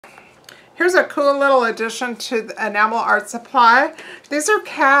Here's a cool little addition to the enamel art supply. These are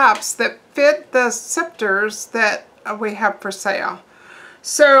caps that fit the sifters that we have for sale.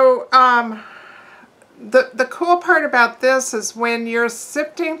 So the cool part about this is when you're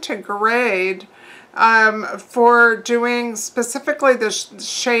sifting to grade for doing specifically the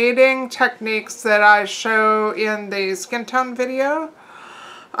shading techniques that I show in the skin tone video,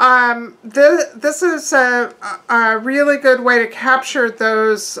 this is a really good way to capture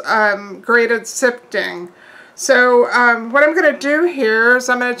those graded sifting. So what I'm going to do here is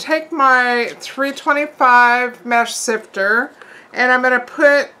I'm going to take my 325 mesh sifter and I'm going to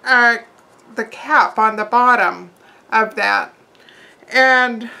put the cap on the bottom of that.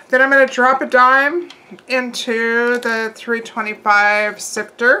 And then I'm going to drop a dime into the 325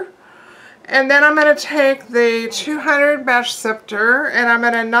 sifter. And then I'm going to take the 200 mesh sifter and I'm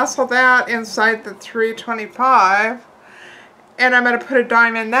going to nestle that inside the 325. And I'm going to put a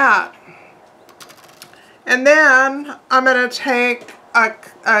dime in that. And then I'm going to take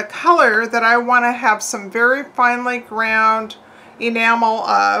a color that I want to have some very finely ground enamel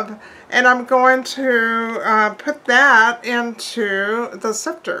of, and I'm going to put that into the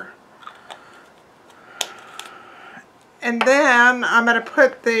sifter. And then I'm going to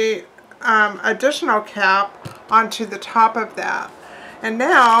put the additional cap onto the top of that. And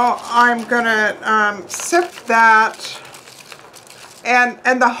now I'm going to sift that,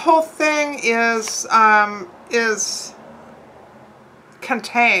 and the whole thing is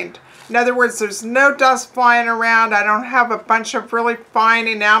contained. In other words, there's no dust flying around. I don't have a bunch of really fine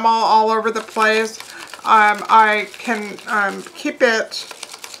enamel all over the place. I can keep it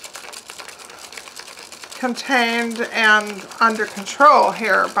contained and under control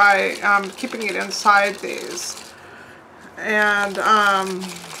here by keeping it inside these. And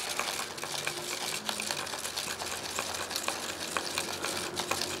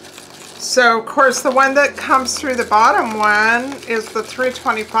so, of course, the one that comes through the bottom one is the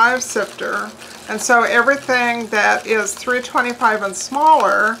 325 sifter. And so everything that is 325 and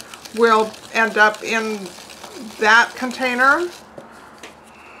smaller will end up in that container.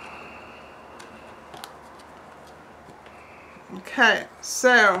 Okay,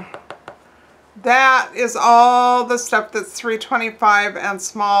 so that is all the stuff that's 325 and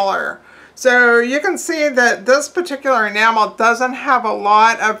smaller. So you can see that this particular enamel doesn't have a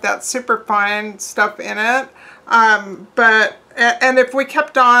lot of that super fine stuff in it, but if we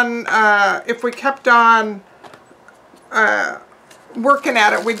kept on working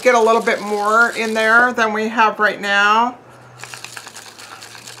at it, we'd get a little bit more in there than we have right now.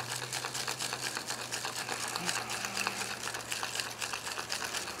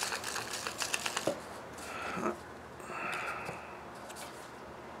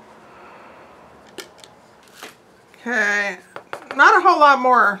 Okay, not a whole lot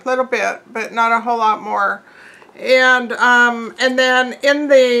more, a little bit, but not a whole lot more. And then in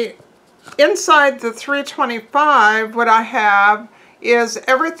the inside the 325, what I have is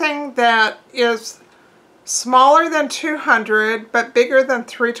everything that is smaller than 200 but bigger than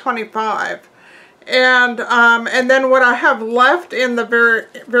 325. And then what I have left in the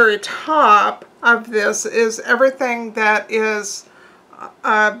very top of this is everything that is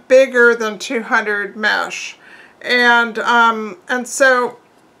bigger than 200 mesh. And so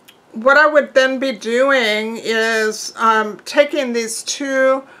what I would then be doing is taking these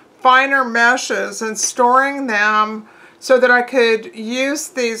two finer meshes and storing them so that I could use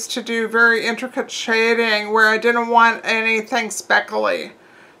these to do very intricate shading where I didn't want anything speckly.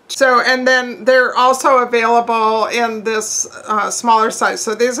 So, and then they're also available in this smaller size.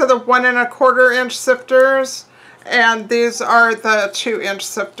 So these are the 1 1/4 inch sifters, and these are the 2 inch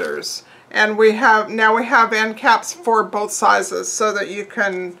sifters. And now we have end caps for both sizes so that you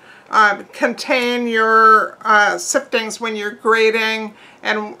can contain your siftings when you're grading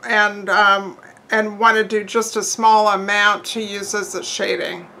and want to do just a small amount to use as a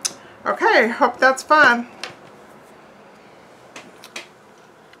shading. Okay, hope that's fun.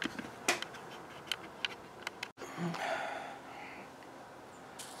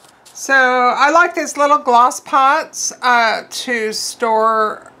 So I like these little gloss pots to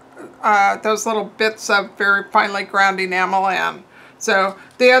store those little bits of very finely ground enamel in. So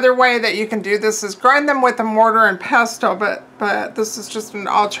the other way that you can do this is grind them with a mortar and pestle, but this is just an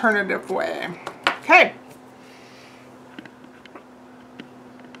alternative way. Okay.